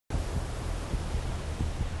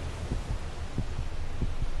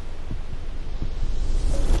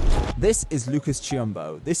This is Lucas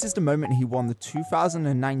Chumbo. This is the moment he won the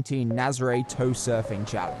 2019 Nazare Tow Surfing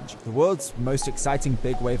Challenge, the world's most exciting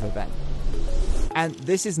big wave event. And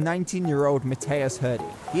this is 19-year-old Mateus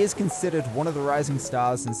Herdy. He is considered one of the rising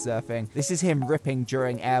stars in surfing. This is him ripping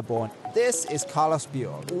during Airborne. This is Carlos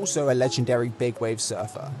Burle, also a legendary big wave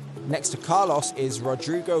surfer. Next to Carlos is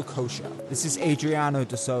Rodrigo Koxa. This is Adriano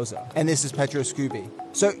de Souza. And this is Pedro Scooby.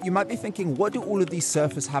 So you might be thinking, what do all of these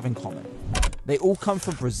surfers have in common? They all come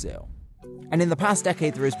from Brazil. And in the past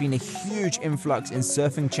decade, there has been a huge influx in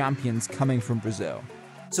surfing champions coming from Brazil.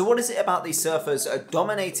 So what is it about these surfers that are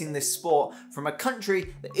dominating this sport from a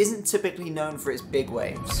country that isn't typically known for its big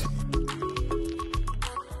waves?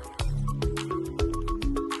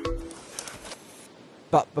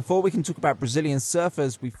 But before we can talk about Brazilian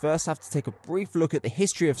surfers, we first have to take a brief look at the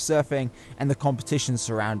history of surfing and the competitions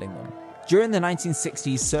surrounding them. During the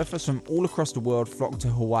 1960s, surfers from all across the world flocked to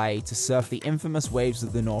Hawaii to surf the infamous waves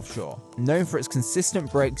of the North Shore, known for its consistent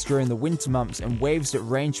breaks during the winter months and waves that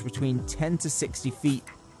ranged between 10 to 60 feet.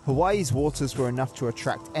 Hawaii's waters were enough to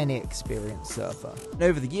attract any experienced surfer. And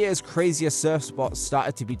over the years, crazier surf spots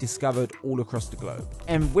started to be discovered all across the globe.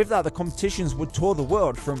 And with that, the competitions would tour the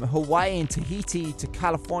world from Hawaii and Tahiti to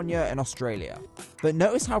California and Australia. But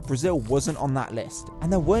notice how Brazil wasn't on that list,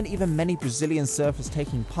 and there weren't even many Brazilian surfers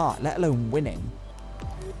taking part, let alone winning.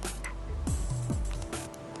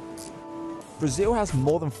 Brazil has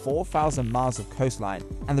more than 4,000 miles of coastline,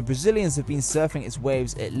 and the Brazilians have been surfing its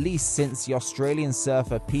waves at least since the Australian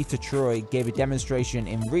surfer Peter Troy gave a demonstration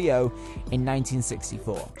in Rio in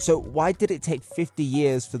 1964. So why did it take 50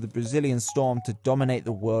 years for the Brazilian storm to dominate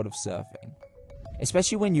the world of surfing?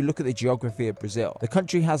 Especially when you look at the geography of Brazil. The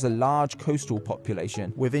country has a large coastal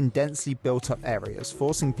population within densely built up areas,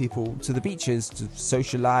 forcing people to the beaches to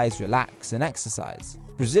socialize, relax, and exercise.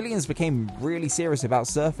 Brazilians became really serious about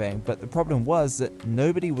surfing, but the problem was that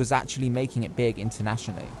nobody was actually making it big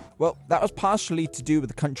internationally. Well, that was partially to do with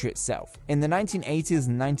the country itself. In the 1980s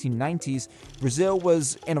and 1990s, Brazil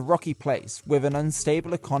was in a rocky place with an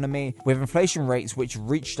unstable economy, with inflation rates which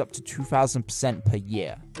reached up to 2,000% per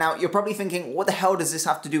year. Now, you're probably thinking, what the hell does this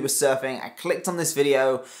have to do with surfing? I clicked on this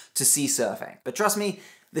video to see surfing. But trust me,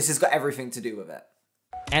 this has got everything to do with it.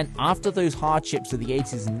 And after those hardships of the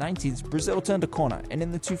 80s and 90s, Brazil turned a corner, and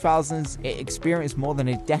in the 2000s, it experienced more than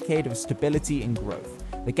a decade of stability and growth.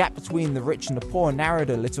 The gap between the rich and the poor narrowed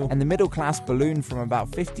a little, and the middle class ballooned from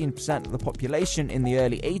about 15% of the population in the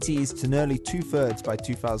early 80s to nearly 2/3 by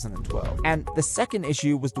 2012. And the second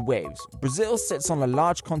issue was the waves. Brazil sits on a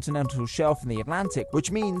large continental shelf in the Atlantic, which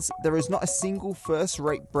means there is not a single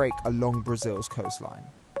first-rate break along Brazil's coastline.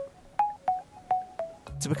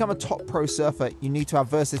 To become a top pro surfer, you need to have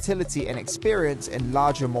versatility and experience in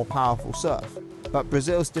larger, more powerful surf. But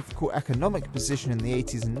Brazil's difficult economic position in the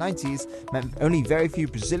 80s and 90s meant only very few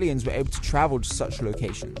Brazilians were able to travel to such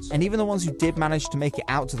locations. And even the ones who did manage to make it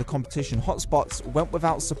out to the competition hotspots went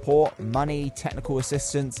without support, money, technical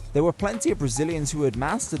assistance. There were plenty of Brazilians who had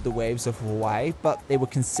mastered the waves of Hawaii, but they were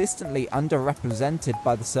consistently underrepresented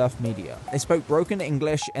by the surf media. They spoke broken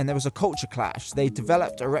English, and there was a culture clash. They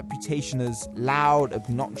developed a reputation as loud,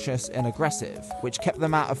 obnoxious, and aggressive, which kept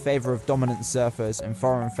them out of favor of dominant surfers and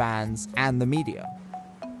foreign fans and the media.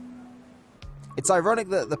 It's ironic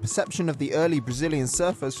that the perception of the early Brazilian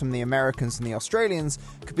surfers from the Americans and the Australians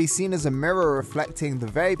could be seen as a mirror reflecting the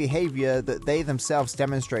very behavior that they themselves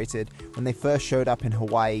demonstrated when they first showed up in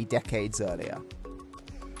Hawaii decades earlier.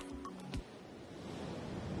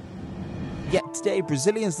 Yet today,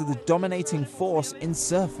 Brazilians are the dominating force in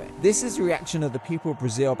surfing. This is the reaction of the people of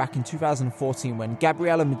Brazil back in 2014 when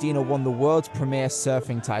Gabriela Medina won the world's premier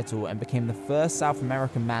surfing title and became the first South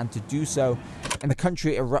American man to do so, and the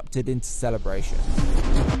country erupted into celebration.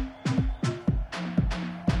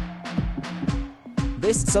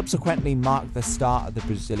 This subsequently marked the start of the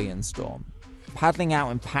Brazilian storm. Paddling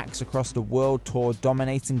out in packs across the world tour,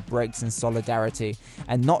 dominating breaks in solidarity,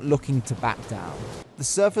 and not looking to back down. The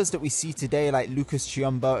surfers that we see today like Lucas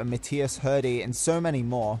Chumbo and Mateus Herdy and so many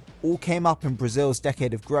more all came up in Brazil's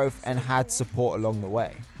decade of growth and had support along the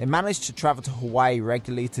way. They managed to travel to Hawaii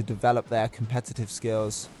regularly to develop their competitive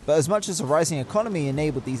skills. But as much as a rising economy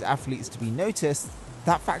enabled these athletes to be noticed,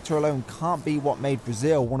 that factor alone can't be what made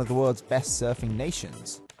Brazil one of the world's best surfing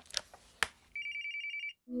nations.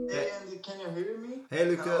 Hey Andy, can you hear me? Hey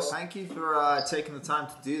Lucas, thank you for taking the time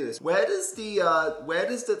to do this. Where does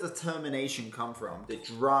the determination come from? The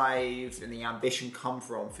drive and the ambition come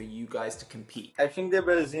from for you guys to compete? I think the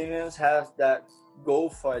Brazilians have that goal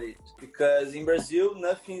for it because in Brazil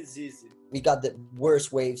nothing is easy. We got the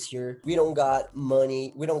worst waves here. We don't got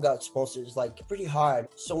money. We don't got sponsors, like pretty hard.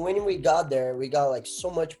 So when we got there, we got like so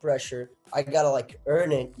much pressure. I gotta like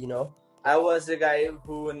earn it, you know? I was the guy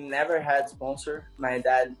who never had sponsor. My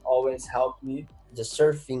dad always helped me. The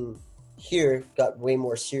surfing here got way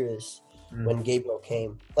more serious when Gabriel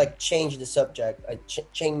came. Like changed the subject. I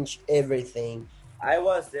changed everything. I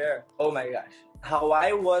was there. Oh my gosh.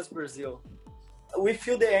 Hawaii was Brazil. We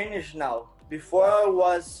feel the energy now. Before it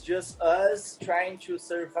was just us trying to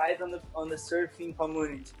survive on the surfing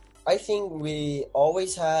community. I think we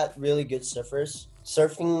always had really good surfers.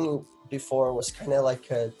 Surfing before was kind of like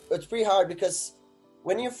it's pretty hard because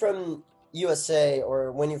when you're from USA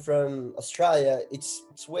or when you're from Australia,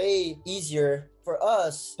 it's way easier for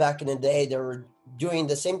us. Back in the day, they were doing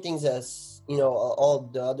the same things as, you know, all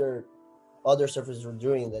the other surfers were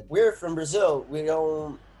doing. That we're from Brazil, we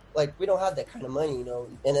don't have that kind of money, you know.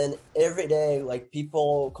 And then every day, like,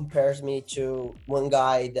 people compares me to one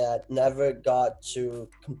guy that never got to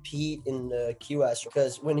compete in the QS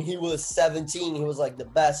because when he was 17, he was like the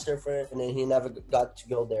best surfer, and then he never got to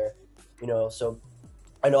go there, you know. So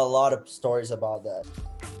I know a lot of stories about that.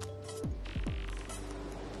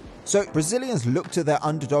 So Brazilians looked to their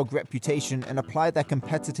underdog reputation and applied their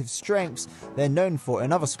competitive strengths they're known for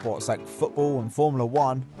in other sports like football and Formula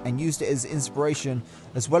One, and used it as inspiration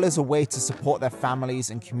as well as a way to support their families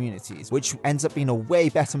and communities, which ends up being a way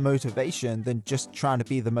better motivation than just trying to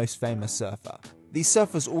be the most famous surfer. These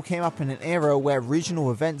surfers all came up in an era where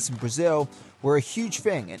regional events in Brazil were a huge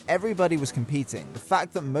thing and everybody was competing. The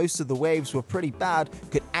fact that most of the waves were pretty bad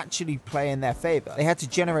could actually play in their favor. They had to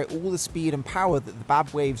generate all the speed and power that the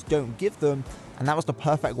bad waves don't give them, and that was the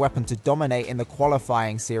perfect weapon to dominate in the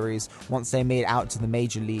qualifying series once they made it out to the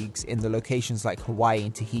major leagues in the locations like Hawaii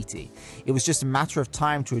and Tahiti. It was just a matter of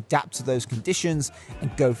time to adapt to those conditions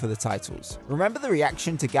and go for the titles. Remember the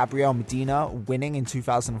reaction to Gabriel Medina winning in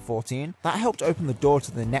 2014? That helped open the door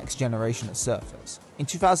to the next generation of surfers. In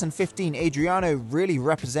 2015, Adriano really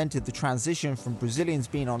represented the transition from Brazilians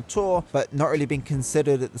being on tour, but not really being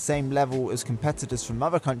considered at the same level as competitors from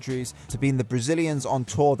other countries, to being the Brazilians on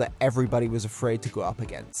tour that everybody was afraid to go up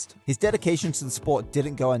against. His dedication to the sport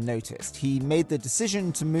didn't go unnoticed. He made the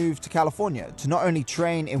decision to move to California to not only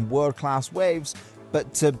train in world-class waves,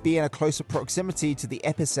 but to be in a closer proximity to the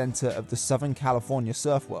epicenter of the Southern California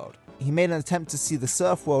surf world. He made an attempt to see the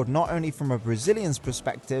surf world not only from a Brazilian's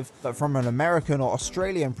perspective, but from an American or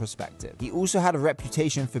Australian perspective. He also had a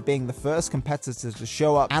reputation for being the first competitor to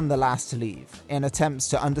show up and the last to leave, in attempts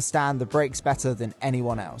to understand the breaks better than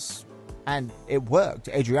anyone else. And it worked.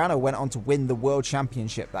 Adriano went on to win the World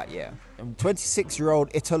Championship that year.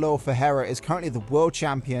 26-year-old Italo Ferreira is currently the world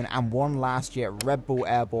champion and won last year at Red Bull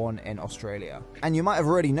Airborne in Australia. And you might have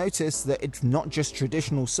already noticed that it's not just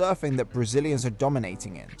traditional surfing that Brazilians are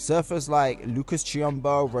dominating in. Surfers like Lucas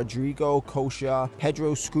Chumbo, Rodrigo Koxa,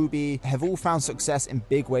 Pedro Scooby have all found success in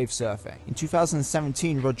big wave surfing. In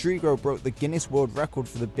 2017, Rodrigo broke the Guinness World Record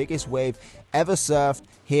for the biggest wave ever surfed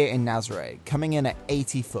here in Nazaré, coming in at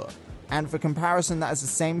 80 foot. And for comparison, that is the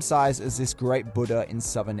same size as this great Buddha in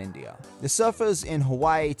southern India. The surfers in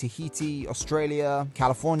Hawaii, Tahiti, Australia,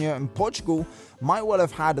 California, and Portugal might well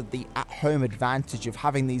have had the at-home advantage of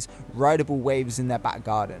having these rideable waves in their back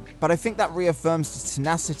garden. But I think that reaffirms the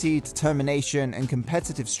tenacity, determination, and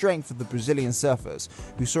competitive strength of the Brazilian surfers,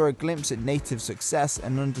 who saw a glimpse at native success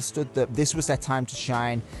and understood that this was their time to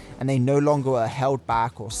shine, and they no longer were held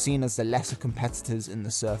back or seen as the lesser competitors in the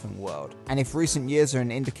surfing world. And if recent years are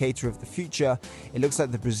an indicator of the future, it looks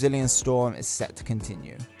like the Brazilian storm is set to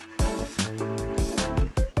continue.